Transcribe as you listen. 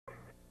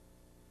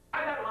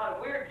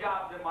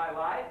in my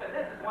life, and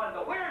this is one of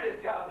the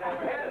weirdest jobs I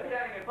ever had,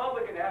 standing in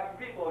public and having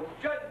people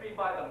judge me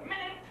by the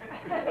minute.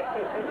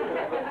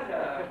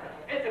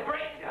 It's a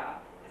great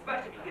job,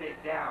 especially if you get it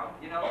down.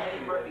 You know,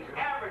 Eddie Murphy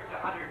averaged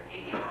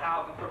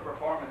 $188,000 per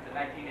performance in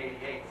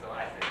 1988, so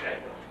I said,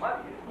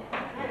 money.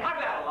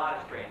 I've had a lot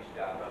of strange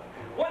jobs.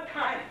 One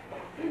time,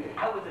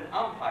 I was an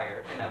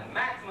umpire in a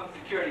maximum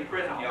security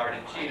prison yard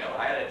in Chino.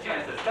 I had a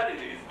chance to study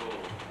these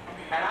schools.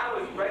 And I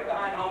was right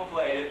behind home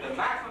plate at the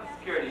maximum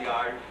security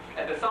yard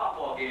at the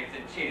softball games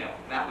in Chino.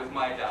 And that was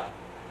my job.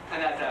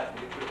 And that's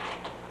absolutely true.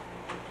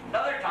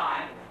 Another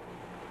time,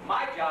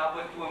 my job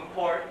was to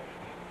import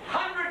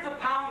hundreds of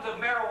pounds of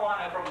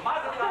marijuana from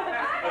Mazatlan,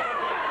 Mexico.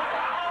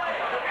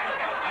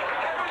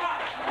 Every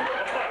month.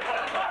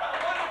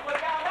 Wonderful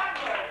job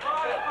everywhere. So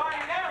I was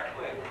partying there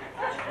quick.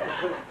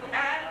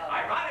 And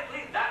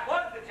ironically, that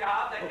was the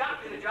job that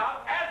got me the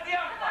job as the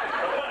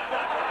umpire.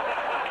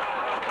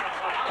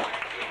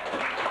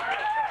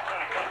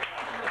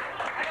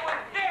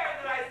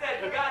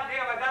 God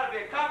damn, I gotta be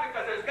a comic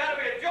because there's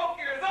gotta be a joke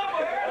here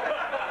somewhere.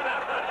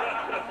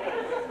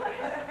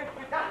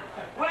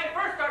 When I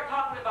first started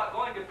talking about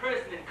going to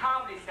prison in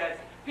comedy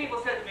sets,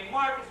 people said to me,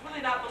 Mark, it's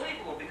really not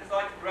believable because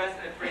I like to dress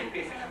in a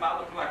three-piece and come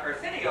out looking like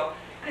Arsenio.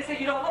 And they said,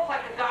 you don't look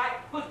like a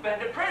guy who's been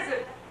to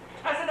prison.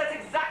 I said, that's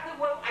exactly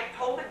what I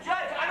told the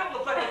judge. I don't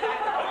look like a guy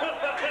who's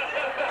been to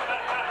prison.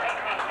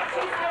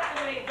 She said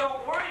to me,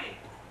 don't worry.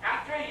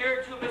 After a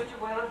year or two, Mr.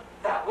 Whalen,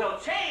 that will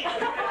change.